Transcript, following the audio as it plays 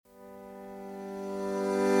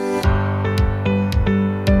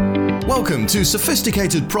Welcome to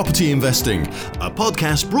Sophisticated Property Investing, a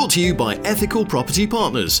podcast brought to you by Ethical Property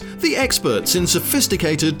Partners, the experts in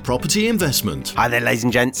sophisticated property investment. Hi there, ladies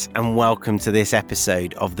and gents, and welcome to this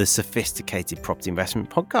episode of the Sophisticated Property Investment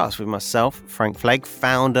Podcast with myself, Frank Flegg,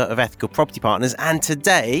 founder of Ethical Property Partners. And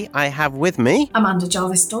today I have with me Amanda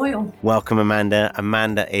Jarvis Doyle. Welcome, Amanda.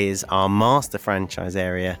 Amanda is our master franchise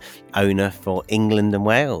area owner for England and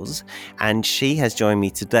Wales. And she has joined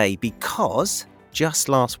me today because just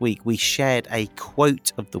last week, we shared a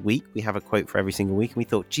quote of the week. We have a quote for every single week. And we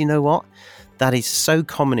thought, do you know what? That is so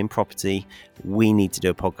common in property. We need to do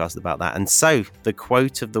a podcast about that. And so the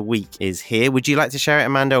quote of the week is here. Would you like to share it,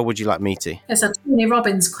 Amanda, or would you like me to? It's a Tony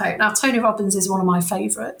Robbins quote. Now, Tony Robbins is one of my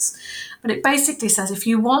favourites. But it basically says, if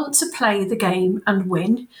you want to play the game and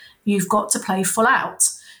win, you've got to play full out.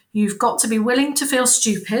 You've got to be willing to feel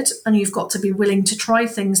stupid, and you've got to be willing to try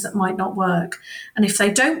things that might not work. And if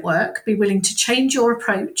they don't work, be willing to change your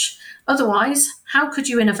approach. Otherwise, how could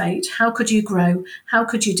you innovate? How could you grow? How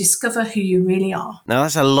could you discover who you really are? Now,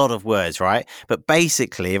 that's a lot of words, right? But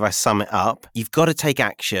basically, if I sum it up, you've got to take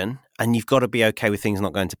action and you've got to be okay with things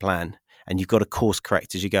not going to plan. And you've got to course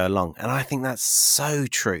correct as you go along. And I think that's so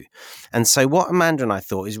true. And so what Amanda and I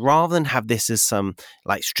thought is, rather than have this as some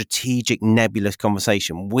like strategic nebulous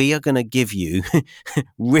conversation, we are going to give you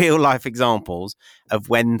real life examples of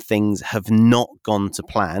when things have not gone to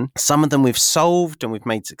plan. Some of them we've solved and we've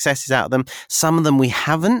made successes out of them. Some of them we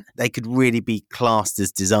haven't. They could really be classed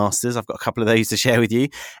as disasters. I've got a couple of those to share with you.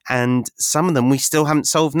 And some of them we still haven't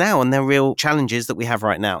solved now. And they're real challenges that we have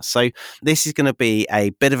right now. So this is going to be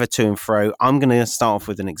a bit of a to and fro. I'm going to start off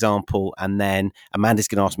with an example, and then Amanda's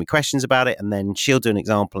going to ask me questions about it, and then she'll do an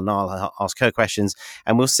example and I'll ask her questions,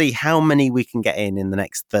 and we'll see how many we can get in the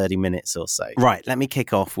next 30 minutes or so. Right, let me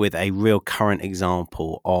kick off with a real current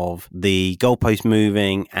example of the goalpost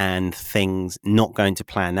moving and things not going to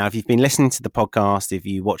plan. Now, if you've been listening to the podcast, if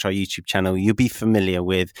you watch our YouTube channel, you'll be familiar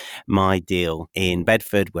with my deal in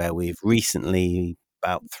Bedford, where we've recently,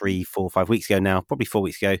 about 3, 4, 5 weeks ago now, probably 4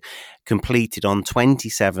 weeks ago, completed on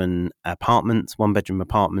 27 apartments, 1-bedroom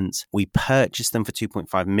apartments. We purchased them for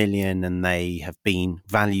 2.5 million, and they have been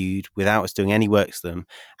valued without us doing any work to them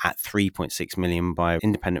at 3.6 million by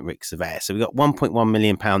independent RICS surveyor. So we got 1.1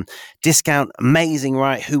 million pound discount. Amazing,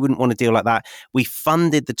 right? Who wouldn't want a deal like that? We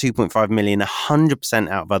funded the 2.5 million 100%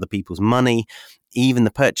 out of other people's money. Even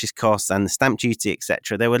the purchase costs and the stamp duty,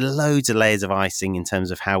 etc. There were loads of layers of icing in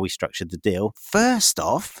terms of how we structured the deal. First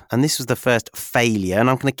off, and this was the first failure, and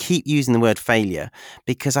I'm going to keep using the word failure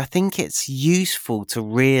because I think it's useful to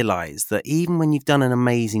realize that even when you've done an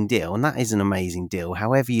amazing deal, and that is an amazing deal,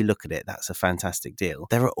 however you look at it, that's a fantastic deal,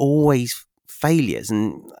 there are always failures.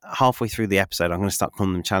 And halfway through the episode, I'm going to start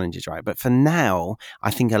calling them challenges, right? But for now,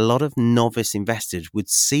 I think a lot of novice investors would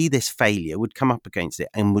see this failure, would come up against it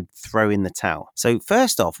and would throw in the towel. So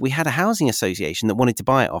first off, we had a housing association that wanted to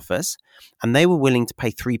buy it off us, and they were willing to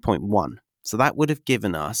pay 3.1. So that would have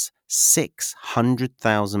given us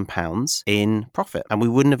 £600,000 in profit. And we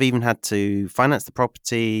wouldn't have even had to finance the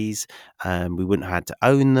properties. We wouldn't have had to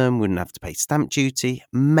own them. We wouldn't have to pay stamp duty.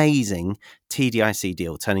 Amazing TDIC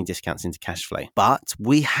deal, turning discounts into cash flow. But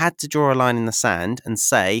we had to draw a line in the sand and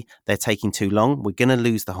say, they're taking too long. We're going to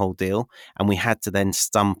lose the whole deal. And we had to then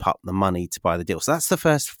stump up the money to buy the deal. So that's the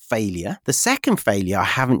first failure. The second failure I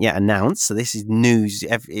haven't yet announced. So this is news.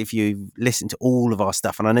 If you listen to all of our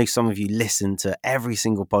stuff, and I know some of you listen to every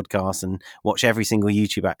single podcast and watch every single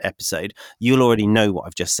YouTube episode, you'll already know what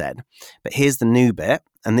I've just said. But here's the new bit,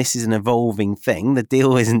 and this is an evolving thing. The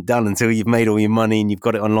deal isn't done until you've made all your money and you've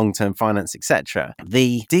got it on long-term finance, etc.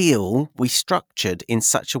 The deal we structured in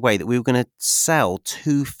such a way that we were going to sell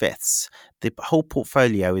 2/5. The whole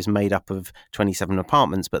portfolio is made up of 27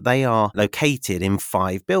 apartments, but they are located in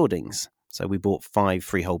 5 buildings. So we bought 5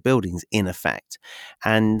 freehold buildings in effect.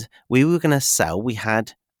 And we were going to sell, we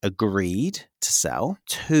had agreed to sell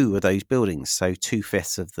 2 of those buildings, so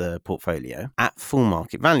 2/5 of the portfolio, at full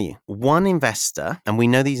market value. One investor, and we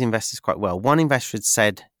know these investors quite well, one investor had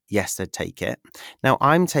said yes, they'd take it. Now,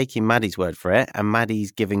 I'm taking Maddie's word for it, and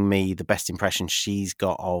Maddie's giving me the best impression she's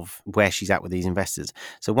got of where she's at with these investors.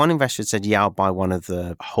 So one investor had said, yeah, I'll buy one of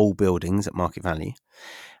the whole buildings at market value.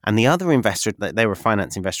 And the other investor, they were a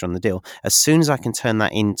finance investor on the deal, as soon as I can turn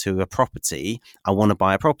that into a property, I want to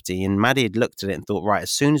buy a property. And Maddie had looked at it and thought, right,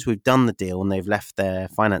 as soon as we've done the deal and they've left their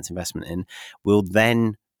finance investment in, we'll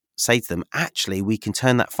then say to them, actually, we can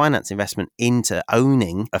turn that finance investment into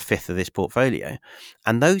owning 1/5 of this portfolio.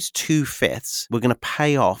 And those 2/5 we're going to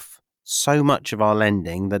pay off so much of our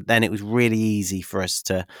lending that then it was really easy for us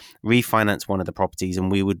to refinance one of the properties,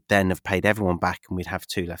 and we would then have paid everyone back and we'd have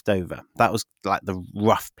 2 left over. That was like the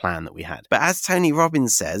rough plan that we had. But as Tony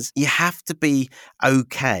Robbins says, you have to be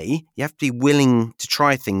okay. You have to be willing to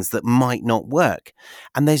try things that might not work.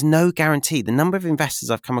 And there's no guarantee. The number of investors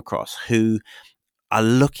I've come across who are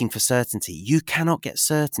looking for certainty. You cannot get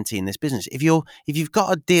certainty in this business. If you've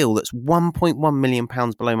got a deal that's £1.1 million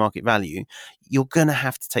below market value, you're going to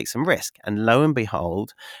have to take some risk. And lo and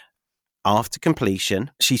behold, after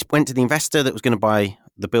completion, she went to the investor that was going to buy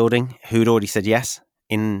the building, who'd already said yes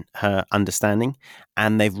in her understanding.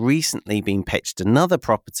 And they've recently been pitched another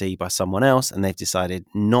property by someone else, and they've decided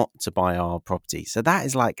not to buy our property. So that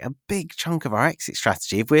is like a big chunk of our exit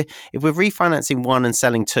strategy. If we're refinancing one and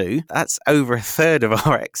selling two, that's over a third of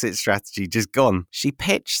our exit strategy just gone. She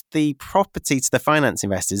pitched the property to the finance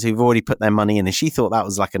investors who've already put their money in, and she thought that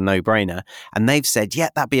was like a no-brainer. And they've said, yeah,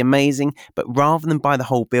 that'd be amazing, but rather than buy the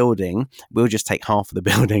whole building, we'll just take half of the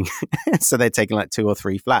building. So they're taking like 2 or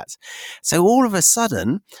 3 flats. So all of a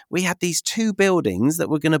sudden, we had these 2 buildings that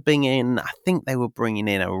were going to bring in, I think they were bringing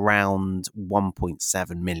in around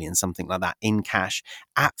 1.7 million, something like that, in cash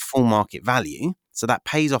at full market value. So that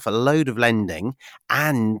pays off a load of lending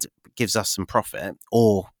and gives us some profit,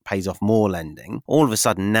 or pays off more lending. All of a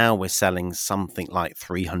sudden, now we're selling something like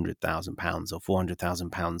 £300,000 or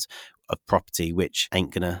 £400,000 of property, which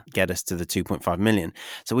ain't going to get us to the 2.5 million.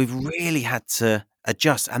 So we've really had to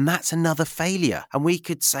adjust, and that's another failure. And we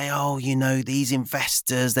could say, oh, these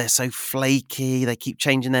investors, they're so flaky, they keep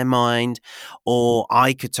changing their mind. Or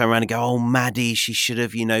I could turn around and go, oh, Maddie, she should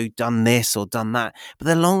have, done this or done that. But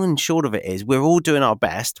the long and short of it is, we're all doing our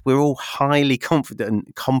best. We're all highly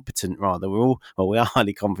competent rather. We are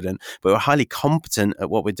highly confident, but we're highly competent at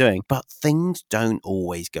what we're doing. But things don't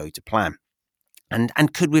always go to plan.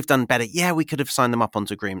 And could we have done better? Yeah, we could have signed them up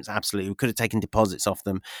onto agreements. Absolutely. We could have taken deposits off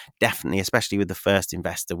them. Definitely, especially with the first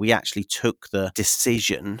investor. We actually took the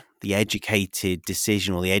decision, the educated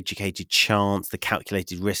decision, or the educated chance, the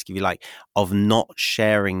calculated risk, if you like, of not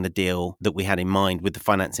sharing the deal that we had in mind with the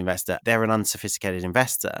finance investor. They're an unsophisticated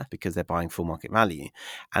investor because they're buying full market value.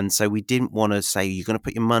 And so we didn't want to say, you're going to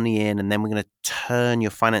put your money in and then we're going to turn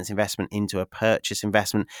your finance investment into a purchase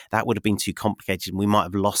investment. That would have been too complicated, and we might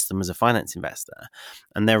have lost them as a finance investor.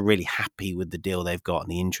 And they're really happy with the deal they've got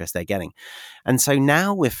and the interest they're getting. And so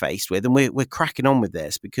now we're faced with, and we're cracking on with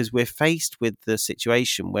this, because we're faced with the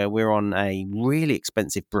situation where we're on a really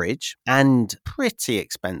expensive bridge, and pretty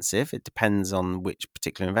expensive, it depends on which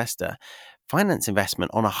particular investor, finance investment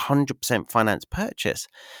on 100% finance purchase.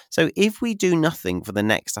 So if we do nothing for the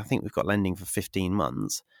next, I think we've got lending for 15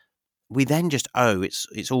 months, we then just owe,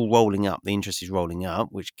 it's all rolling up, the interest is rolling up,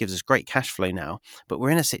 which gives us great cash flow now, but we're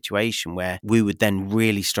in a situation where we would then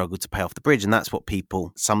really struggle to pay off the bridge, and that's what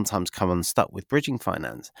people sometimes come unstuck with bridging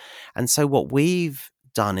finance. And so what we've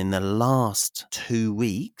done in the last 2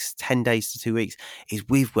 weeks, 10 days to 2 weeks, is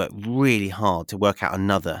we've worked really hard to work out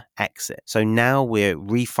another exit. So now we're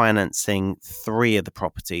refinancing 3 of the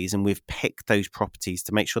properties, and we've picked those properties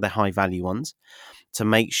to make sure they're high value ones, to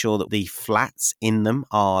make sure that the flats in them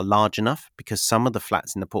are large enough, because some of the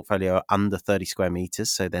flats in the portfolio are under 30 square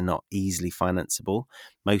meters, so they're not easily financeable.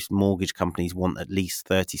 Most mortgage companies want at least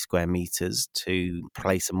 30 square meters to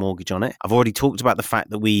place a mortgage on it. I've already talked about the fact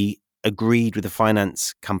that we agreed with the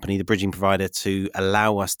finance company, the bridging provider, to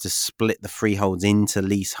allow us to split the freeholds into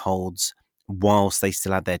leaseholds whilst they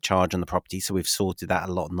still had their charge on the property. So we've sorted that.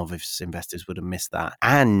 A lot of novice investors would have missed that.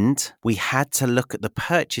 And we had to look at the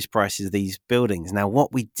purchase prices of these buildings. Now,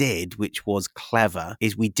 what we did, which was clever,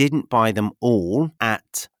 is we didn't buy them all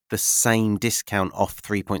at the same discount off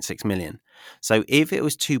 3.6 million. So if it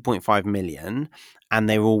was 2.5 million and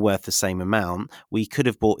they were all worth the same amount, we could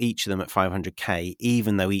have bought each of them at 500k,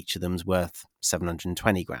 even though each of them's worth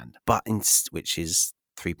 720 grand, which is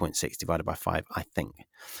 3.6 divided by 5, I think.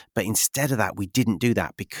 But instead of that, we didn't do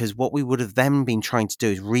that, because what we would have then been trying to do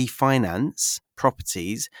is refinance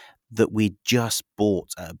properties that we just bought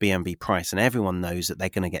at a BNB price, and everyone knows that they're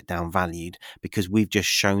going to get downvalued because we've just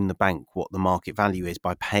shown the bank what the market value is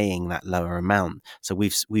by paying that lower amount. So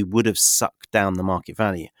we would have sucked down the market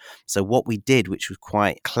value. So what we did, which was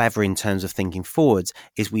quite clever in terms of thinking forwards,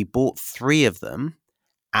 is we bought 3 of them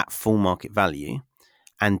at full market value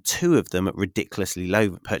and 2 of them at ridiculously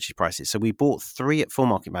low purchase prices. So we bought 3 at full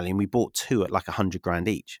market value and we bought 2 at like 100 grand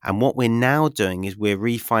each. And what we're now doing is we're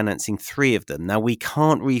refinancing 3 of them. Now, we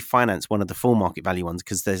can't refinance one of the full market value ones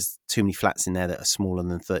because there's too many flats in there that are smaller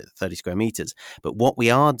than 30 square meters. But what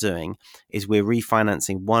we are doing is we're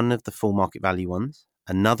refinancing one of the full market value ones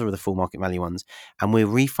another of the full market value ones, and we're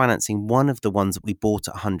refinancing one of the ones that we bought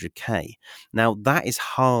at 100k. Now, that is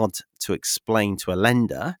hard to explain to a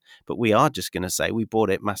lender, but we are just going to say we bought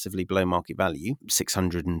it massively below market value,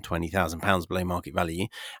 £620,000 below market value,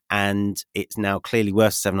 and it's now clearly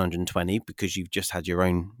worth 720 because you've just had your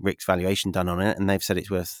own RICS valuation done on it, and they've said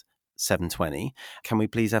it's worth 720. Can we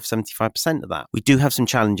please have 75% of that? We do have some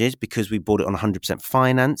challenges because we bought it on 100%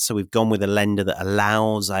 finance. So we've gone with a lender that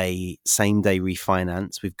allows a same day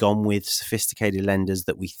refinance. We've gone with sophisticated lenders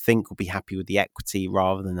that we think will be happy with the equity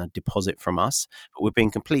rather than a deposit from us. But we're being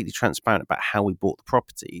completely transparent about how we bought the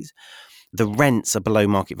properties. The rents are below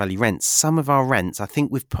market value rents. Some of our rents, I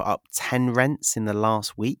think we've put up 10 rents in the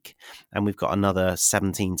last week and we've got another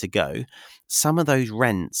 17 to go. Some of those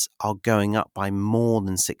rents are going up by more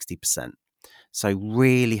than 60%. So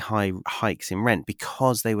really high hikes in rent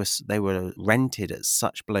because they were rented at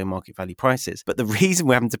such below market value prices. But the reason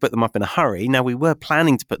we're having to put them up in a hurry, now we were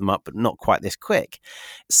planning to put them up, but not quite this quick.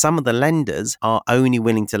 Some of the lenders are only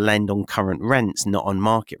willing to lend on current rents, not on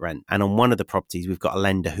market rent. And on one of the properties, we've got a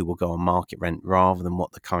lender who will go on market rent rather than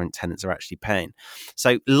what the current tenants are actually paying.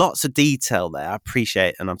 So lots of detail there. I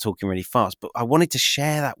appreciate, and I'm talking really fast, but I wanted to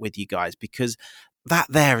share that with you guys because that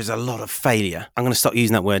there is a lot of failure. I'm going to stop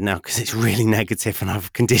using that word now because it's really negative and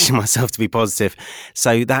I've conditioned myself to be positive.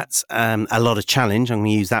 So that's a lot of challenge. I'm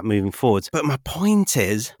going to use that moving forward. But my point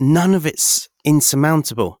is, none of it's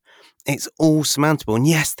insurmountable. It's all surmountable. And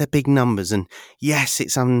yes, they're big numbers. And yes,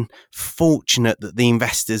 it's unfortunate that the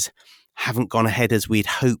investors haven't gone ahead as we'd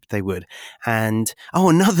hoped they would. And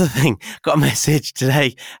another thing, got a message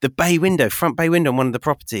today. The front bay window on one of the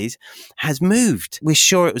properties has moved. We're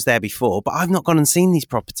sure it was there before, but I've not gone and seen these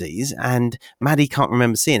properties and Maddie can't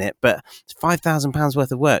remember seeing it, but it's £5,000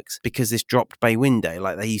 worth of works because this dropped bay window,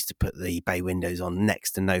 like they used to put the bay windows on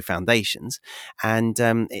next to no foundations. And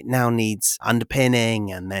it now needs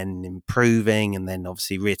underpinning and then improving and then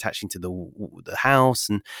obviously reattaching to the house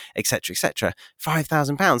and et cetera,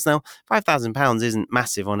 £5,000. Now, £5,000 isn't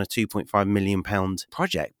massive on a £2.5 million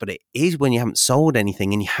project, but it is when you haven't sold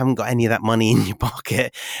anything and you haven't got any of that money in your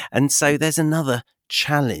pocket. And so there's another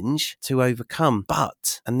challenge to overcome.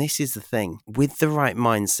 But, and this is the thing, with the right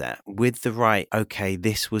mindset, with the right, okay,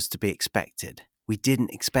 this was to be expected. We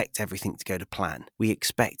didn't expect everything to go to plan. We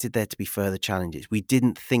expected there to be further challenges. We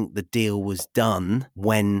didn't think the deal was done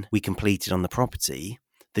when we completed on the property.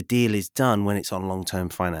 The deal is done when it's on long-term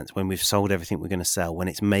finance, when we've sold everything we're going to sell, when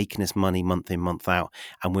it's making us money month in, month out,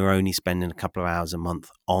 and we're only spending a couple of hours a month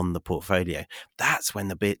on the portfolio. That's when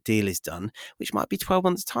the deal is done, which might be 12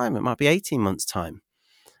 months' time. It might be 18 months' time.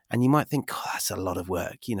 And you might think, that's a lot of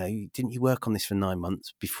work. Didn't you work on this for 9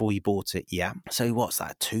 months before you bought it? Yeah. So what's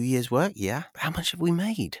that? 2 years work? Yeah. How much have we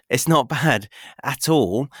made? It's not bad at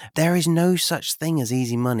all. There is no such thing as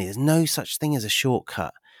easy money. There's no such thing as a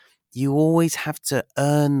shortcut. You always have to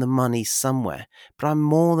earn the money somewhere. But I'm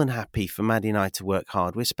more than happy for Maddie and I to work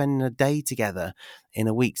hard. We're spending a day together in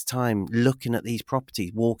a week's time looking at these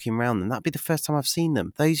properties, walking around them. That'd be the first time I've seen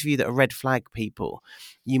them. Those of you that are red flag people,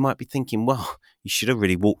 you might be thinking, well, you should have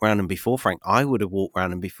really walked around them before, Frank. I would have walked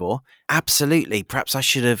around them before. Absolutely. Perhaps I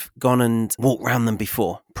should have gone and walked around them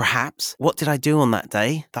before. Perhaps. What did I do on that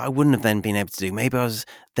day that I wouldn't have then been able to do? Maybe I was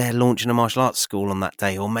there launching a martial arts school on that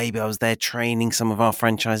day, or maybe I was there training some of our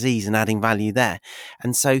franchisees and adding value there.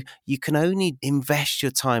 And so you can only invest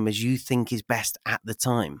your time as you think is best at the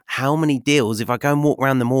time. How many deals, if I go and walk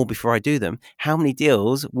around them all before I do them, how many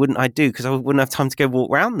deals wouldn't I do? Because I wouldn't have time to go walk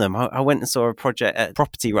around them. I went and saw a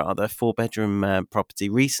property, 4-bedroom property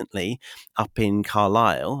recently up in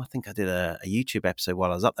Carlisle. I think I did a YouTube episode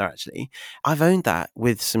while I was up there, actually. I've owned that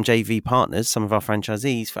with some JV partners, some of our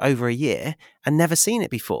franchisees, for over a year and never seen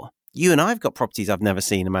it before. You and I have got properties I've never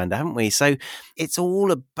seen, Amanda, haven't we? So it's all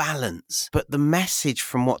a balance. But the message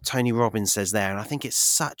from what Tony Robbins says there, and I think it's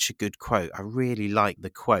such a good quote, I really like the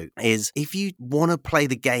quote, is if you want to play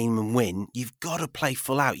the game and win, you've got to play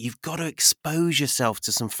full out. You've got to expose yourself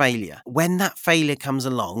to some failure. When that failure comes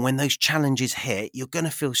along, when those challenges hit, you're going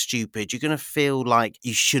to feel stupid. You're going to feel like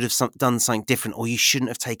you should have done something different or you shouldn't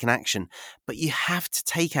have taken action. But you have to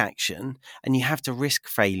take action and you have to risk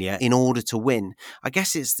failure in order to win. I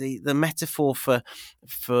guess it's the metaphor for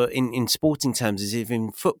in sporting terms is if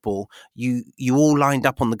in football you all lined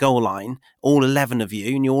up on the goal line, all 11 of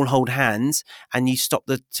you, and you all hold hands and you stop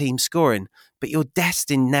the team scoring. But you're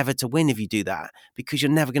destined never to win if you do that because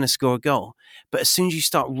you're never going to score a goal. But as soon as you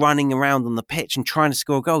start running around on the pitch and trying to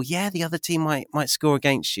score a goal, the other team might score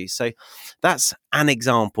against you. So that's an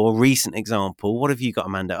example, a recent example. What have you got,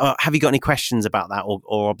 Amanda? Have you got any questions about that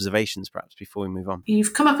or observations perhaps before we move on?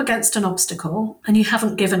 You've come up against an obstacle and you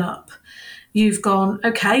haven't given up. You've gone,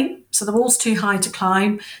 okay, so the wall's too high to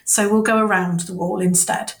climb, so we'll go around the wall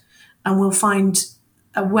instead, and we'll find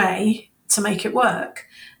a way to make it work.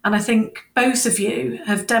 And I think both of you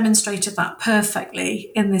have demonstrated that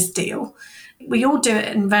perfectly in this deal. We all do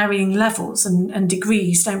it in varying levels and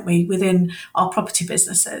degrees, don't we, within our property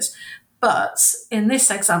businesses. But in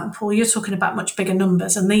this example, you're talking about much bigger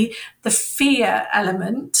numbers, and the fear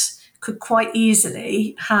element could quite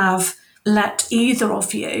easily have let either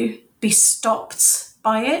of you be stopped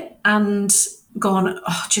by it and gone,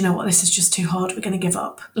 oh, do you know what, this is just too hard, we're going to give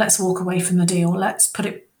up. Let's walk away from the deal. Let's put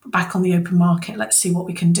it back on the open market. Let's see what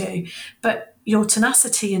we can do. But your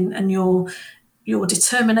tenacity and your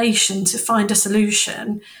determination to find a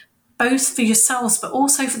solution, both for yourselves but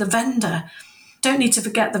also for the vendor. Don't need to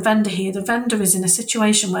forget the vendor here. The vendor is in a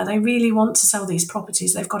situation where they really want to sell these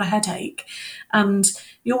properties. They've got a headache. And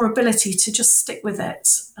your ability to just stick with it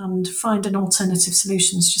and find an alternative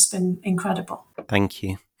solution has just been incredible. Thank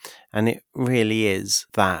you. And it really is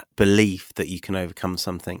that belief that you can overcome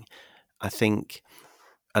something. I think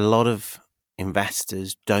a lot of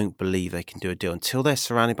investors don't believe they can do a deal until they're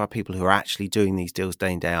surrounded by people who are actually doing these deals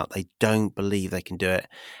day in, day out. They don't believe they can do it,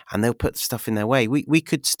 and they'll put stuff in their way. We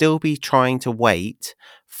could still be trying to wait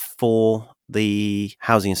for the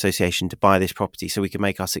housing association to buy this property so we can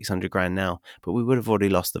make our 600 grand now, but we would have already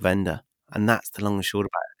lost the vendor. And that's the long and short about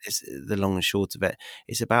it. It's the long and short of it.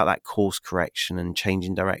 It's about that course correction and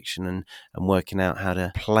changing direction and working out how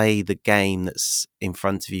to play the game that's in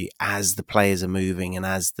front of you as the players are moving and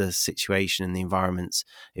as the situation and the environment's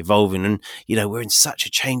evolving. And, we're in such a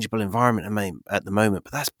changeable environment at the moment,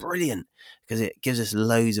 but that's brilliant because it gives us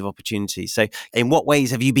loads of opportunities. So in what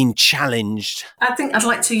ways have you been challenged? I think I'd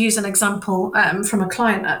like to use an example from a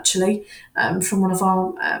client, actually, from one of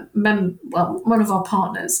our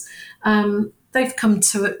partners. They've come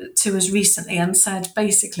to us recently and said,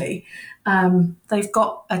 basically, they've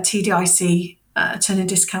got a TDIC, turning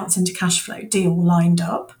discounts into cash flow deal lined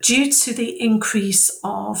up. Due to the increase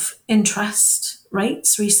of interest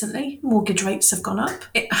rates recently, mortgage rates have gone up.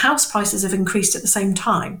 House prices have increased at the same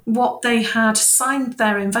time. What they had signed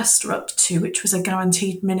their investor up to, which was a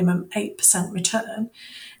guaranteed minimum 8% return,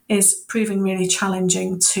 is proving really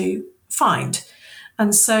challenging to find.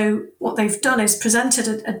 And so what they've done is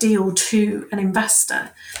presented a deal to an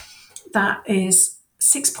investor that is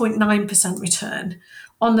 6.9% return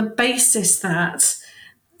on the basis that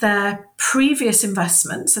their previous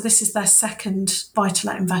investment, so this is their second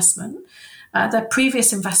buy-to-let investment, their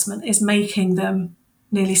previous investment is making them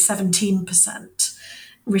nearly 17%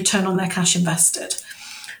 return on their cash invested.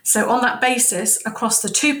 So on that basis, across the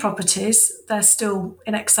two properties, they're still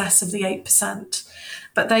in excess of the 8%.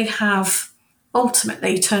 But they have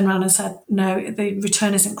ultimately turned around and said, no, the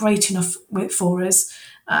return isn't great enough for us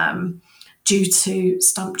due to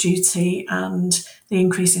stamp duty and the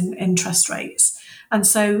increase in interest rates. And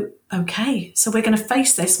so, okay, so we're going to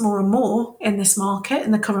face this more and more in this market,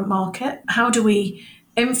 in the current market. How do we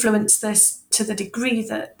influence this to the degree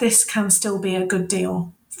that this can still be a good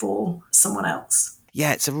deal for someone else?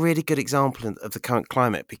 Yeah, it's a really good example of the current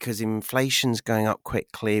climate because inflation's going up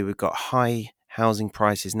quickly. We've got high housing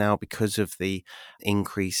prices now because of the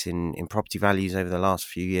increase in property values over the last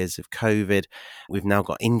few years of COVID. We've now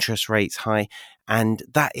got interest rates high, and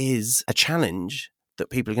that is a challenge that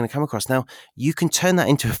people are going to come across. Now, you can turn that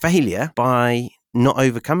into a failure by not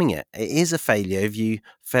overcoming it. It is a failure if you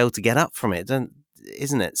fail to get up from it,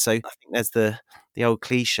 isn't it? So I think there's the old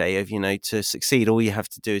cliche of, to succeed, all you have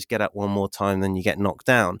to do is get up one more time, then you get knocked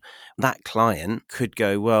down. That client could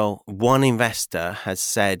go, well, one investor has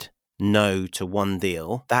said no to one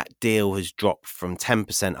deal. That deal has dropped from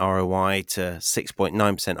 10% ROI to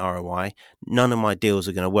 6.9% ROI. None of my deals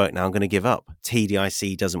are going to work now. I'm going to give up.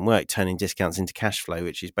 TDIC doesn't work, turning discounts into cash flow,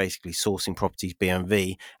 which is basically sourcing properties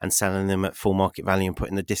BMV and selling them at full market value and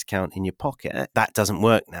putting the discount in your pocket. That doesn't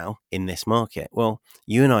work now in this market. Well,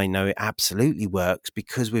 you and I know it absolutely works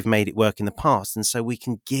because we've made it work in the past. And so we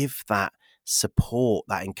can give that support,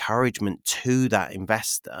 that encouragement to that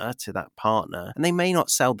investor, to that partner, and they may not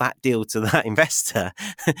sell that deal to that investor.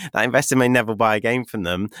 That investor may never buy again from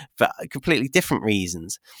them for completely different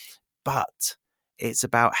reasons. But it's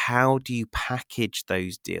about how do you package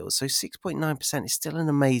those deals. So 6.9% is still an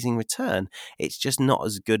amazing return. It's just not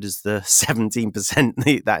as good as the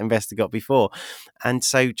 17% that investor got before. And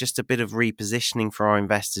so just a bit of repositioning for our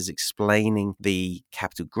investors, explaining the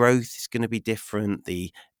capital growth is going to be different.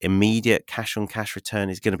 The immediate cash on cash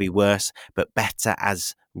return is going to be worse, but better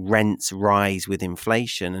as rents rise with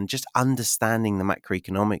inflation, and just understanding the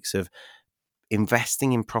macroeconomics of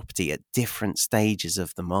investing in property at different stages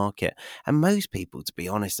of the market. And most people, to be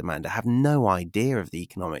honest, Amanda, have no idea of the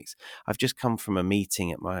economics. I've just come from a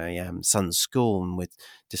meeting at my son's school and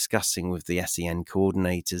discussing with the SEN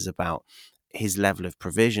coordinators about his level of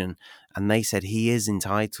provision, and they said he is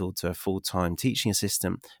entitled to a full-time teaching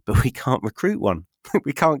assistant, but we can't recruit one.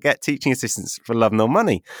 We can't get teaching assistants for love nor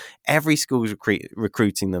money. Every school's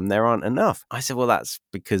recruiting them. There aren't enough. I said, well, that's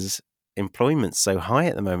because employment's so high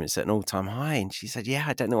at the moment. It's at an all-time high. And she said, yeah,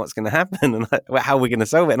 I don't know what's going to happen and how we're going to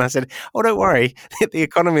solve it. And I said, oh, don't worry. The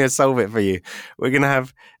economy will solve it for you. We're going to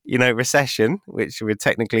have, recession, which we're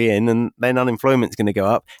technically in, and then unemployment's going to go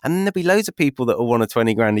up. And then there'll be loads of people that will want a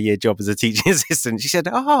 20 grand a year job as a teaching assistant. She said,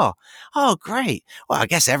 oh, great. Well, I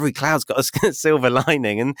guess every cloud's got a silver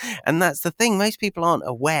lining. And that's the thing. Most people aren't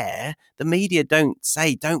aware. The media don't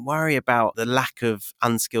worry about the lack of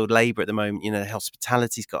unskilled labour at the moment.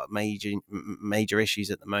 Hospitality's got major issues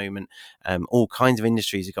at the moment. All kinds of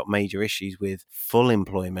industries have got major issues with full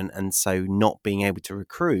employment, and so not being able to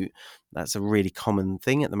recruit. That's a really common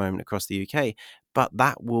thing at the moment across the UK. But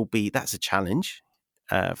that's a challenge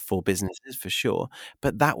for businesses for sure.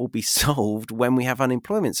 But that will be solved when we have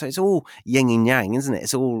unemployment. So it's all yin and yang, isn't it?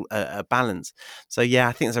 It's all a balance. So yeah,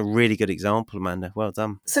 I think that's a really good example, Amanda. Well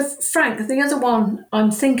done. So Frank, the other one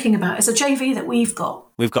I'm thinking about is a JV that we've got.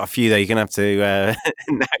 We've got a few there. You're going to have to,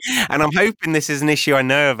 and I'm hoping this is an issue I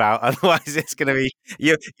know about. Otherwise, it's going to be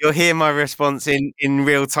you'll hear my response in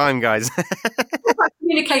real time, guys.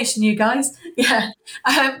 Communication, you guys. Yeah.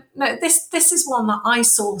 No, this is one that I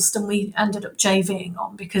sourced, and we ended up JVing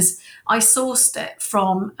on because I sourced it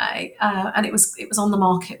from and it was on the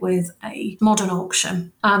market with a modern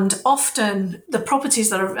auction. And often the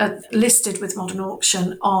properties that are listed with modern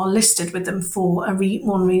auction are listed with them for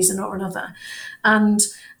one reason or another. And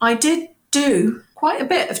I did do quite a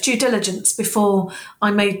bit of due diligence before I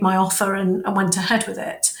made my offer and went ahead with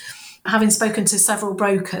it. Having spoken to several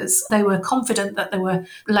brokers, they were confident that there were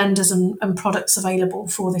lenders and products available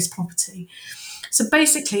for this property. So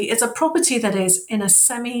basically, it's a property that is in a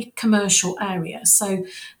semi-commercial area, so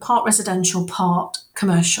part residential, part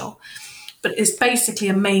commercial, but it's basically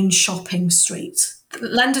a main shopping street.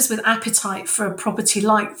 Lenders with appetite for a property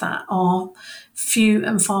like that are few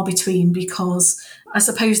and far between, because I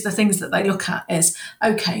suppose the things that they look at is,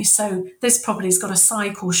 okay, so this property's got a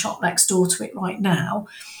cycle shop next door to it right now.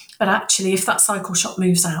 But actually, if that cycle shop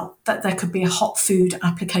moves out, that there could be a hot food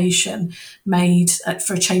application made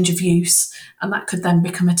for a change of use, and that could then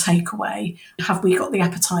become a takeaway. Have we got the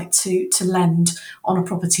appetite to lend on a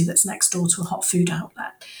property that's next door to a hot food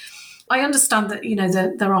outlet? I understand that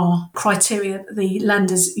there are criteria that the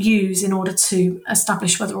lenders use in order to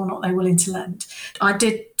establish whether or not they're willing to lend. I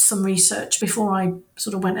did some research before I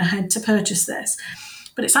sort of went ahead to purchase this.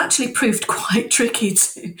 But it's actually proved quite tricky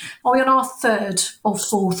to. Are we on our third or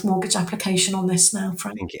fourth mortgage application on this now,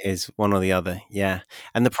 Frank? I think it is one or the other, yeah.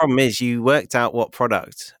 And the problem is you worked out what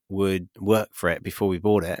product would work for it before we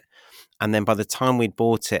bought it. And then by the time we'd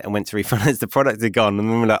bought it and went to refinance, the product had gone. And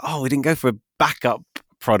then we're like, we didn't go for a backup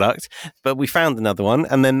product, but we found another one.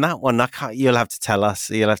 And then that one, you'll have to tell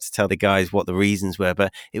the guys what the reasons were,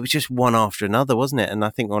 but it was just one after another, wasn't it? And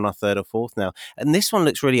I think we're on our third or fourth now. And this one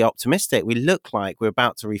looks really optimistic. We look like we're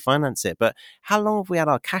about to refinance it, but how long have we had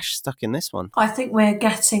our cash stuck in this one? I think we're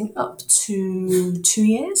getting up to 2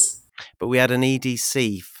 years. But we had an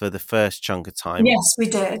EDC for the first chunk of time. Yes, we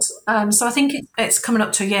did. So I think it's coming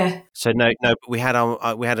up to a year. So no, but we had an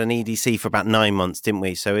EDC for about 9 months, didn't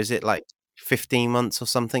we? So is it like 15 months or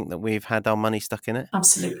something that we've had our money stuck in it?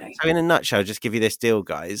 Absolutely. So in a nutshell, just give you this deal,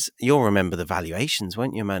 guys. You'll remember the valuations,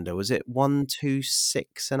 won't you, Amanda? Was it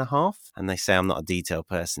 126.5? And they say I'm not a detail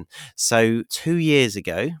person. So 2 years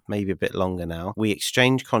ago, maybe a bit longer now, we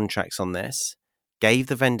exchanged contracts on this. Gave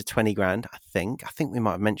the vendor 20 grand, I think. I think we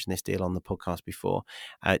might have mentioned this deal on the podcast before.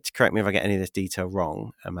 To correct me if I get any of this detail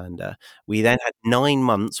wrong, Amanda. We then had 9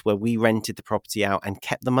 months where we rented the property out and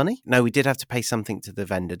kept the money. No, we did have to pay something to the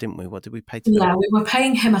vendor, didn't we? What did we pay to Yeah, we were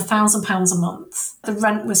paying him £1,000 a month. The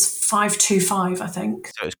rent was $525, I think.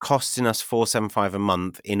 So it was costing us $475 a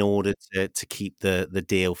month in order to keep the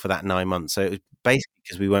deal for that 9 months. So it was basically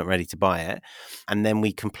because we weren't ready to buy it. And then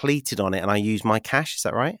we completed on it and I used my cash. Is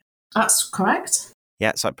that right? That's correct.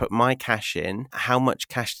 Yeah, so I put my cash in. How much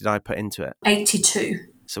cash did I put into it? 82.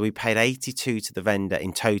 So we paid 82 to the vendor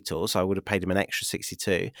in total. So I would have paid him an extra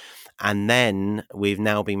 62. And then we've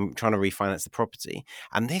now been trying to refinance the property.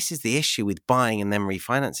 And this is the issue with buying and then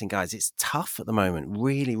refinancing, guys. It's tough at the moment,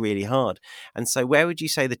 really, really hard. And so where would you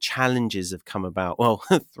say the challenges have come about? Well,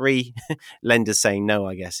 3 lenders saying no,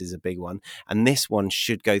 I guess, is a big one. And this one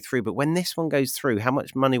should go through. But when this one goes through, how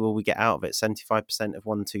much money will we get out of it? 75% of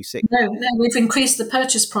 126? No, we've increased the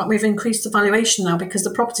purchase price. We've increased the valuation now because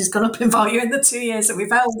the property's gone up in value in the 2 years that we've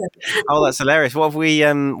held it. Oh, that's hilarious. What have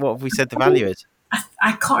we said the value is?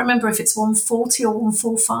 I can't remember if it's 140 or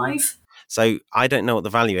 145. So I don't know what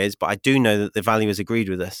the value is, but I do know that the value has agreed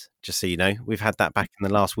with us, just so you know. We've had that back in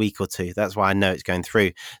the last week or two. That's why I know it's going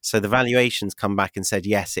through. So the valuations come back and said,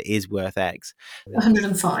 yes, it is worth X.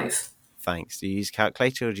 105. Thanks. Do you use a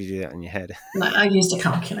calculator or do you do that in your head? No, I used a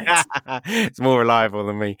calculator. It's more reliable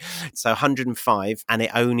than me. So 105, and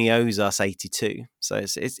it only owes us 82. So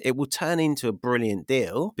it will turn into a brilliant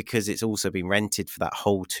deal because it's also been rented for that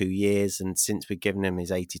whole 2 years. And since we've given him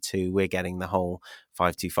his 82, we're getting the whole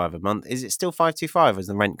 525 a month. Is it still 525? Has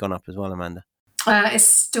the rent gone up as well, Amanda? It's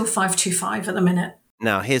still 525 at the minute.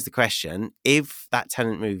 Now, here's the question. If that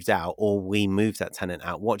tenant moved out or we moved that tenant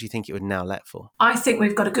out, what do you think it would now let for? I think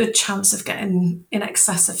we've got a good chance of getting in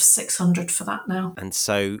excess of 600 for that now. And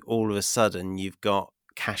so all of a sudden you've got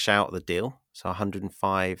cash out of the deal. So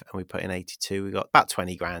 105 and we put in 82. We got about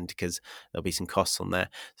 20 grand because there'll be some costs on there.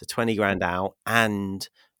 So 20 grand out and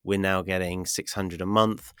we're now getting 600 a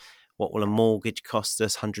month. What will a mortgage cost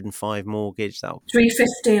us? 105 mortgage. That'll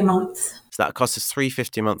 $350 a month. So that costs us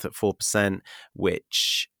 $350 a month at 4%,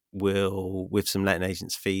 which will, with some letting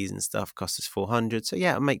agents' fees and stuff, cost us 400. So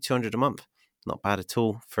yeah, it'll make 200 a month. Not bad at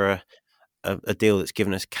all for a deal that's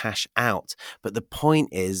given us cash out. But the point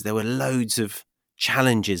is, there were loads of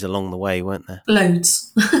challenges along the way, weren't there?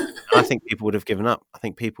 Loads. I think people would have given up. I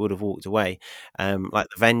think people would have walked away. Like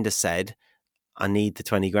the vendor said, I need the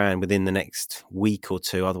 20 grand within the next week or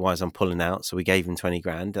two, otherwise I'm pulling out. So we gave him 20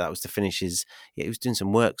 grand. That was to finish he was doing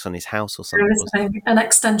some works on his house or something. An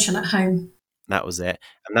extension at home. That was it.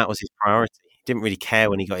 And that was his priority. He didn't really care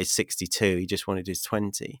when he got his 62. He just wanted his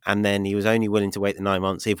 20. And then he was only willing to wait the 9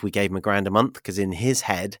 months if we gave him $1,000 a month, because in his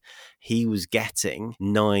head, he was getting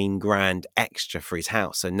 9 grand extra for his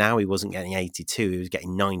house. So now he wasn't getting 82, he was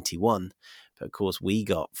getting 91. But of course, we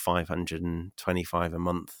got 525 a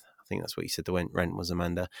month. I think that's what you said the rent was,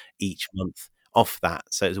 Amanda, each month off that.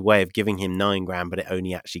 So it's a way of giving him 9 grand, but it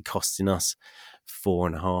only actually costing us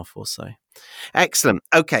 4.5 or so. Excellent.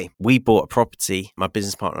 Okay. We bought a property, my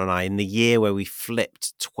business partner and I, in the year where we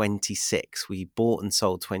flipped 26. We bought and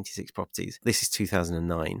sold 26 properties. This is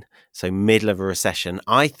 2009. So middle of a recession.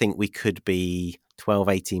 I think we could be 12,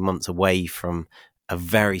 18 months away from a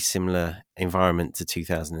very similar environment to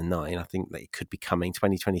 2009. I think that it could be coming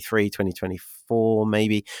 2023, 2024,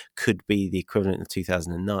 maybe could be the equivalent of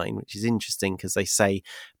 2009, which is interesting because they say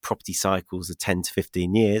property cycles are 10 to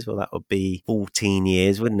 15 years. Well, that would be 14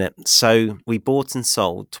 years, wouldn't it? So we bought and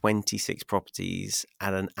sold 26 properties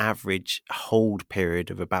at an average hold period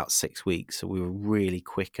of about 6 weeks. So we were really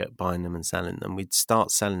quick at buying them and selling them. We'd start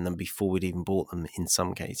selling them before we'd even bought them in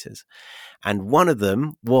some cases. And one of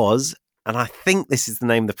them was, and I think this is the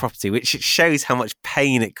name of the property, which shows how much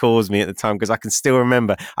pain it caused me at the time, because I can still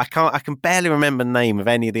remember. I can barely remember the name of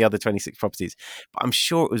any of the other 26 properties, but I'm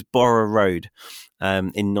sure it was Borough Road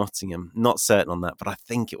in Nottingham. Not certain on that, but I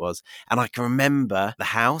think it was. And I can remember the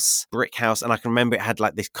house, brick house, and I can remember it had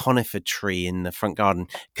like this conifer tree in the front garden,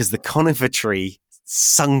 because the conifer tree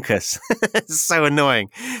sunk us. So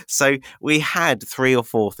annoying. So we had 3 or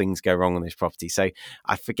 4 things go wrong on this property. So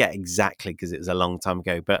I forget exactly because it was a long time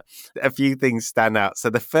ago, but a few things stand out. So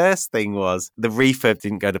the first thing was the refurb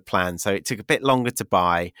didn't go to plan. So it took a bit longer to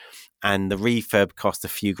buy and the refurb cost a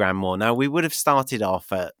few grand more. Now we would have started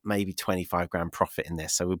off at maybe 25 grand profit in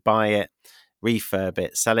this. So we'd buy it, refurb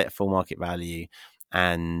it, sell it at full market value,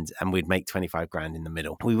 and we'd make 25 grand in the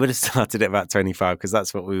middle. We would have started at about 25 because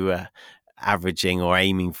that's what we were averaging or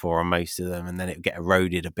aiming for on most of them, and then it would get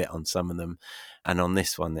eroded a bit on some of them, and on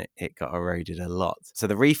this one it got eroded a lot. So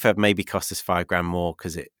the refurb maybe cost us 5 grand more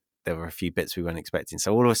because there were a few bits we weren't expecting.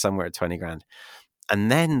 So all of a sudden we're at 20 grand. And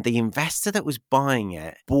then the investor that was buying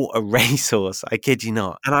it bought a racehorse, I kid you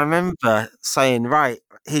not. And I remember saying, right,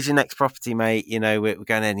 here's your next property, mate. You know, we're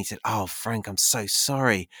going in. And he said, oh, Frank, I'm so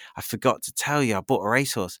sorry. I forgot to tell you, I bought a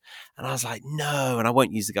racehorse. And I was like, no. And I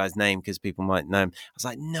won't use the guy's name because people might know him. I was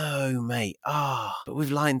like, no, mate. But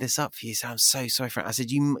we've lined this up for you. So I'm so sorry, Frank. I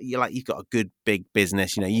said, you're like, you've got a good big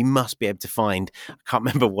business. You know, you must be able to find, I can't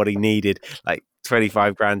remember what he needed, like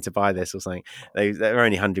 25 grand to buy this or something. They're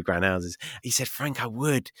only 100 grand houses. He said, Frank, I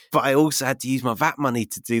would, but I also had to use my VAT money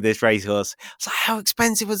to do this racehorse. I was like, how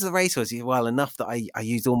expensive was the racehorse? He said, well, enough that I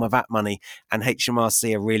used all my VAT money, and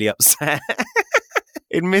HMRC are really upset.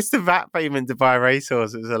 It missed the VAT payment to buy a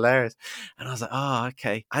racehorse. It was hilarious. And I was like, oh,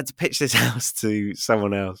 okay. I had to pitch this house to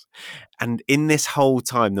someone else. And in this whole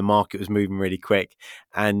time, the market was moving really quick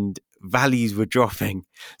and values were dropping.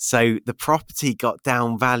 So the property got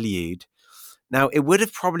downvalued. Now, it would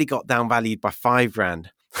have probably got downvalued by 5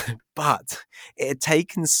 grand, but it had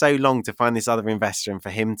taken so long to find this other investor and for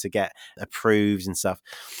him to get approved and stuff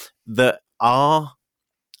that our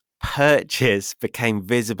purchase became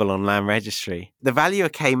visible on Land Registry. The valuer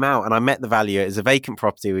came out and I met the valuer. It was a vacant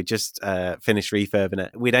property. We just finished refurbing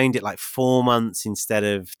it. We'd owned it like 4 months instead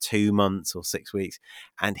of 2 months or 6 weeks.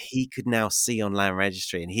 And he could now see on Land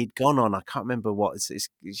Registry, and he'd gone on, I can't remember what, it's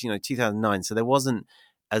 2009. So there wasn't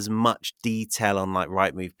as much detail on like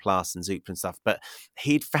Rightmove Plus and Zoopla and stuff, but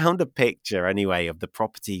he'd found a picture anyway of the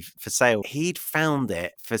property for sale. He'd found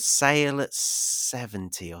it for sale at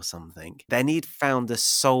 70 or something. Then he'd found a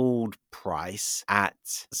sold price at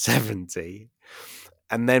 70.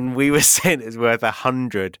 And then we were saying it was worth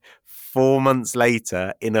 100 4 months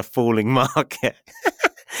later in a falling market.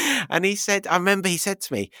 And he said, I remember he said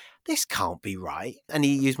to me, this can't be right. And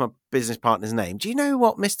he used my business partner's name. Do you know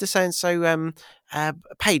what Mr. So-and-so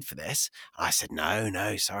paid for this? And I said,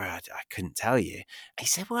 no, sorry, I couldn't tell you. He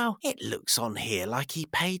said, well, it looks on here like he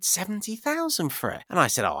paid 70,000 for it. And I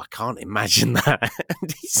said, oh, I can't imagine that.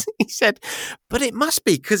 And he said, but it must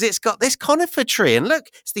be because it's got this conifer tree. And look,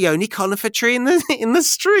 it's the only conifer tree in the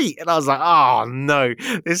street. And I was like, oh no,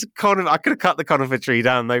 this conifer, I could have cut the conifer tree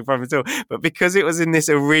down, no problem at all. But because it was in this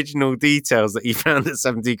original details that he found at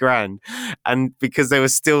 70 grand, and because there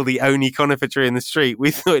was still the only conifer tree in the street,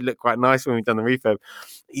 we thought it looked quite nice when we'd done the refurb.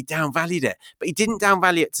 He downvalued it, but he didn't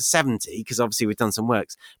downvalue it to 70 because obviously we've done some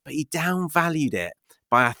works, but he downvalued it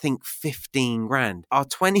by, I think, 15 grand. Our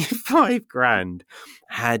 25 grand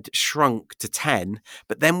had shrunk to 10,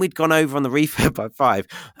 but then we'd gone over on the refurb by 5.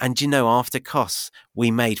 And after costs,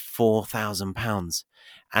 we made £4,000.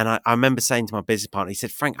 And I remember saying to my business partner, he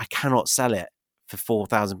said, Frank, I cannot sell it for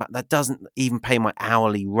 £4,000. That doesn't even pay my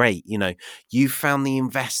hourly rate. You found the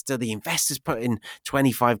investor's put in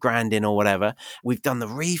 25 grand in or whatever. We've done the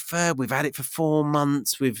refurb. We've had it for 4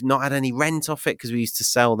 months. We've not had any rent off it because we used to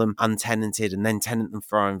sell them untenanted and then tenant them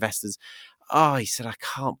for our investors. Oh, he said, I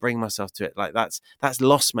can't bring myself to it. Like that's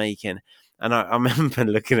loss making. And I remember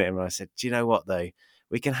looking at him and I said, do you know what though?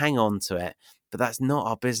 We can hang on to it. But that's not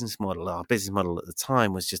our business model. Our business model at the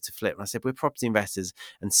time was just to flip. And I said, we're property investors,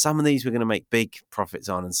 and some of these we're going to make big profits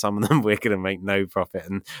on, and some of them we're going to make no profit.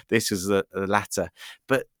 And this was the latter.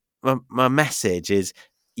 But my message is,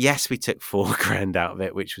 yes, we took 4 grand out of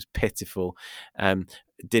it, which was pitiful.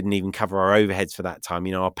 Didn't even cover our overheads for that time,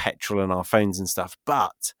 our petrol and our phones and stuff.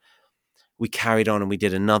 But we carried on and we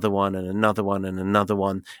did another one and another one and another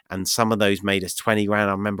one. And some of those made us 20 grand.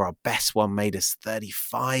 I remember our best one made us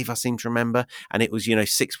 35, I seem to remember. And it was,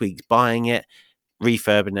 6 weeks buying it,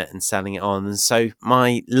 refurbing it and selling it on. And so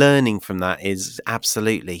my learning from that is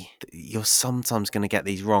absolutely, you're sometimes going to get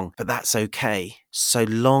these wrong, but that's okay. So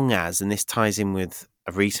long as, and this ties in with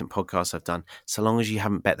a recent podcast I've done, so long as you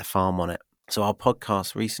haven't bet the farm on it. So our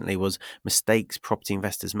podcast recently was mistakes property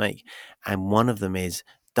investors make. And one of them is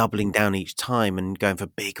doubling down each time and going for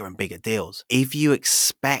bigger and bigger deals. If you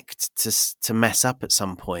expect to mess up at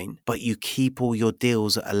some point, but you keep all your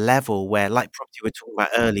deals at a level where, like property we were talking about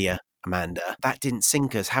earlier, Amanda, that didn't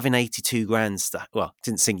sink us. Having 82 grand stuff, well,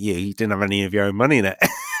 didn't sink you. You didn't have any of your own money in it.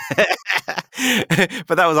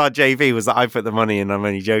 But that was our JV, was that I put the money in. I'm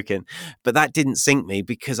only joking. But that didn't sink me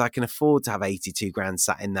because I can afford to have 82 grand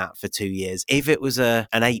sat in that for 2 years. If it was an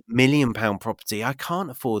 £8 million property, I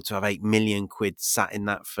can't afford to have 8 million quid sat in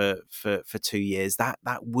that for 2 years. That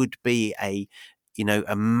would be a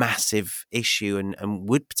massive issue and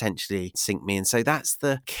would potentially sink me. And so that's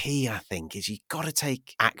the key, I think, is you've got to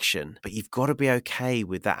take action, but you've got to be okay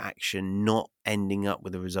with that action not ending up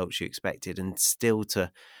with the results you expected, and still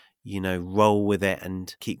to roll with it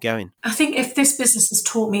and keep going. I think if this business has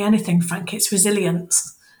taught me anything, Frank, it's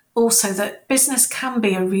resilience. Also that business can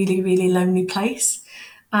be a really, really lonely place.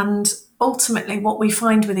 And ultimately what we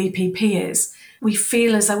find with EPP is we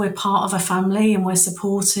feel as though we're part of a family and we're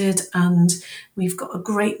supported, and we've got a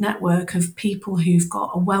great network of people who've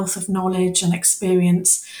got a wealth of knowledge and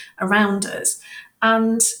experience around us.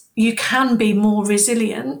 And you can be more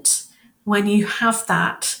resilient when you have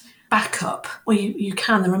that backup, or you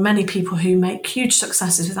can. There are many people who make huge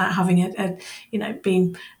successes without having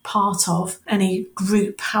being part of any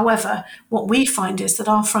group. However, what we find is that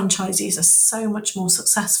our franchisees are so much more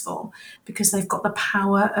successful because they've got the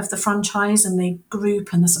power of the franchise and the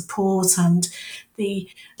group and the support and the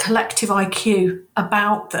collective IQ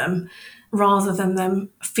about them, rather than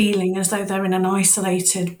them feeling as though they're in an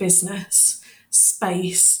isolated business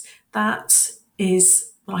space. That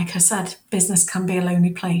is, like I said, business can be a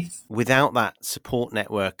lonely place. Without that support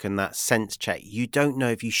network and that sense check, you don't know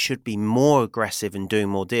if you should be more aggressive and doing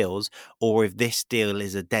more deals, or if this deal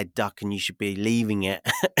is a dead duck and you should be leaving it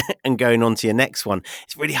and going on to your next one.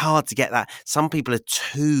 It's really hard to get that. Some people are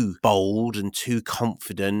too bold and too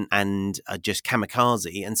confident and are just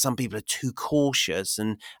kamikaze, and some people are too cautious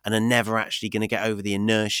and are never actually going to get over the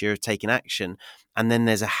inertia of taking action. And then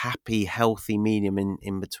there's a happy, healthy medium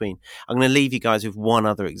in between. I'm going to leave you guys with one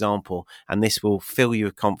other example, and this will fill you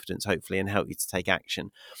with confidence, hopefully, and help you to take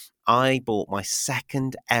action. I bought my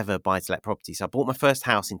second ever buy-to-let property. So I bought my first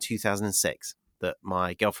house in 2006 that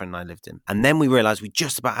my girlfriend and I lived in. And then we realised we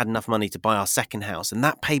just about had enough money to buy our second house. And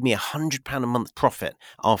that paid me £100 a month profit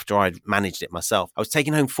after I'd managed it myself. I was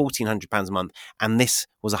taking home £1,400 a month, and this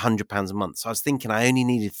was £100 a month. So I was thinking I only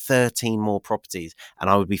needed 13 more properties and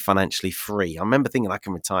I would be financially free. I remember thinking I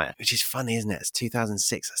can retire, which is funny, isn't it? It's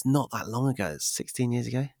 2006. That's not that long ago. It's 16 years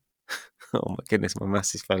ago. Oh my goodness, my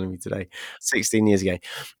maths is failing me today. 16 years ago.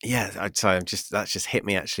 Yeah, that's just hit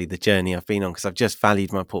me actually, the journey I've been on, because I've just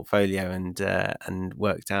valued my portfolio and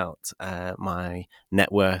worked out my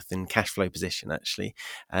net worth and cash flow position actually.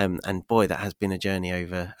 And boy, that has been a journey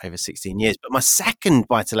over 16 years. But my second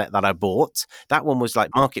buy-to-let that I bought, that one was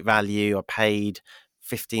like market value. I paid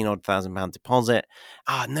 £15,000 deposit.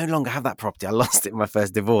 I no longer have that property. I lost it in my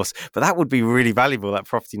first divorce, but that would be really valuable, that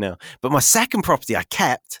property now. But my second property I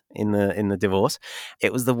kept in the divorce.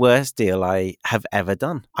 It was the worst deal I have ever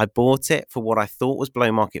done. I bought it for what I thought was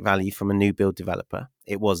below market value from a new build developer.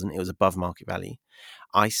 It wasn't. It was above market value.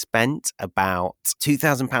 I spent about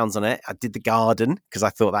 £2,000 on it. I did the garden because I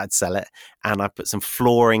thought that'd sell it. And I put some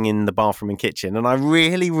flooring in the bathroom and kitchen. And I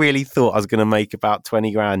really, really thought I was going to make about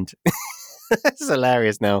 20 grand. It's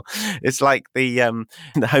hilarious now. It's like the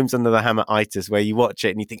Homes Under the Hammer itis, where you watch it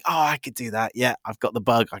and you think, oh, I could do that. Yeah, I've got the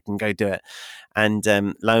bug. I can go do it. And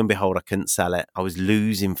lo and behold, I couldn't sell it. I was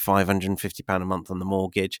losing £550 a month on the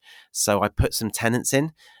mortgage. So I put some tenants in.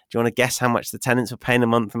 Do you want to guess how much the tenants were paying a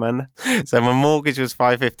month, Amanda? So my mortgage was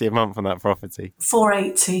 £550 a month on that property.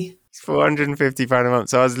 £480. It's £450 a month.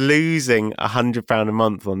 So I was losing £100 a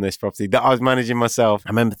month on this property that I was managing myself. I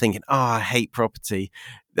remember thinking, oh, I hate property.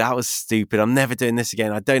 That was stupid. I'm never doing this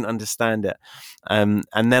again. I don't understand it. And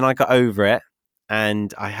then I got over it,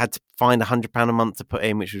 and I had to find £100 a month to put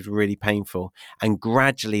in, which was really painful. And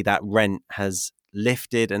gradually that rent has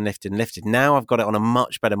lifted and lifted and lifted. Now I've got it on a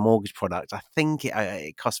much better mortgage product. I think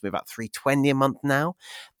it costs me about $320 a month now.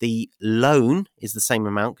 The loan is the same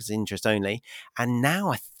amount because it's interest only. And now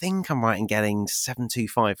I think I'm right in getting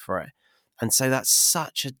 $725 for it. And so that's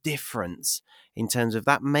such a difference in terms of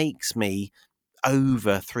that makes me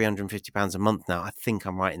over £350 a month now. I think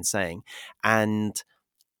I'm right in saying. And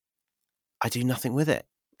I do nothing with it.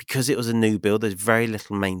 Because it was a new build, there's very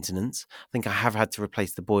little maintenance. I think I have had to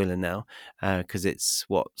replace the boiler now because it's,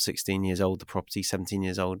 16 years old, the property, 17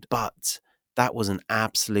 years old. But that was an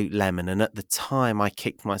absolute lemon. And at the time, I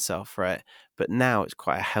kicked myself for it. But now it's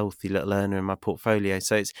quite a healthy little earner in my portfolio.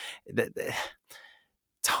 So it's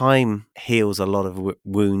time heals a lot of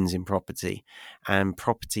wounds in property. And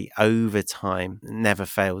property over time never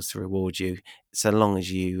fails to reward you, so long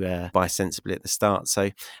as you buy sensibly at the start.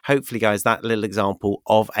 So hopefully, guys, that little example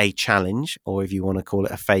of a challenge, or if you want to call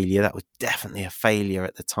it a failure, that was definitely a failure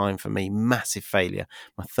at the time for me. Massive failure.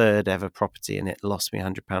 My third ever property, and it lost me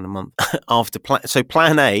 £100 a month. So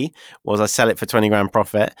plan A was I sell it for 20 grand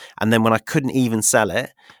profit. And then when I couldn't even sell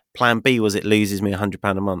it, plan B was it loses me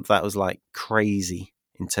 £100 a month. That was like crazy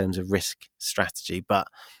in terms of risk strategy. But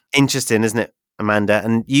interesting, isn't it, Amanda?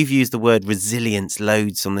 And you've used the word resilience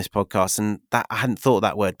loads on this podcast, and that I hadn't thought of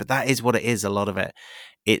that word, but that is what it is, a lot of it.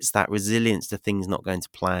 It's that resilience to things not going to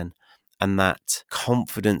plan, and that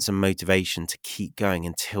confidence and motivation to keep going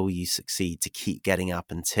until you succeed, to keep getting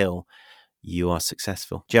up until you are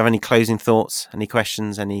successful. Do you have any closing thoughts, any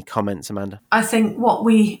questions, any comments, Amanda? I think what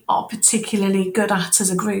we are particularly good at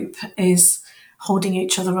as a group is holding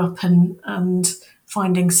each other up and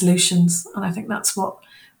finding solutions. And I think that's what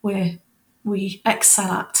we're we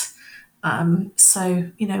excel at.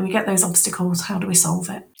 So, we get those obstacles. How do we solve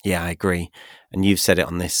it? Yeah, I agree. And you've said it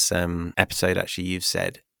on this episode, actually, you've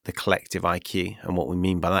said the collective IQ. And what we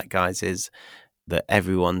mean by that, guys, is that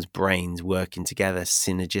everyone's brains working together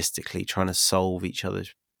synergistically, trying to solve each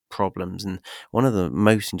other's problems. And one of the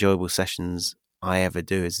most enjoyable sessions I ever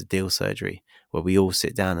do is the deal surgery, where we all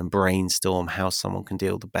sit down and brainstorm how someone can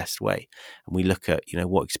deal the best way. And we look at,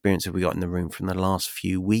 what experience have we got in the room from the last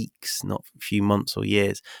few weeks, not a few months or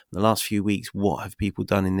years. In the last few weeks, what have people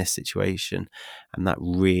done in this situation? And that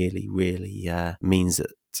really, really means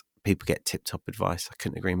that people get tip-top advice. I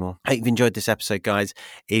couldn't agree more. I hope you've enjoyed this episode, guys.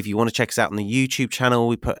 If you want to check us out on the YouTube channel,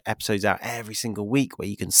 we put episodes out every single week where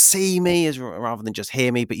you can see me rather than just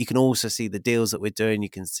hear me, but you can also see the deals that we're doing.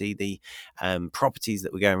 You can see the properties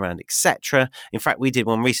that we're going around, etc. In fact, we did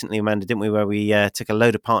one recently, Amanda, didn't we, where we took a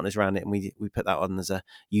load of partners around it, and we put that on as a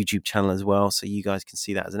YouTube channel as well, so you guys can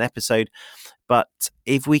see that as an episode. But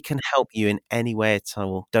if we can help you in any way at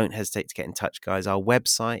all, don't hesitate to get in touch, guys. Our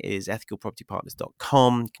website is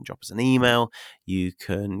ethicalpropertypartners.com. You can drop us an email. You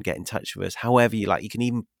can get in touch with us however you like. You can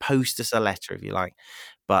even post us a letter if you like.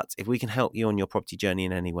 But if we can help you on your property journey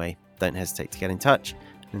in any way, don't hesitate to get in touch.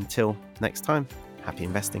 Until next time, happy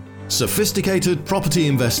investing. Sophisticated Property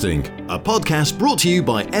Investing, a podcast brought to you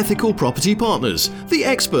by Ethical Property Partners, the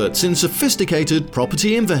experts in sophisticated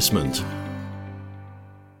property investment.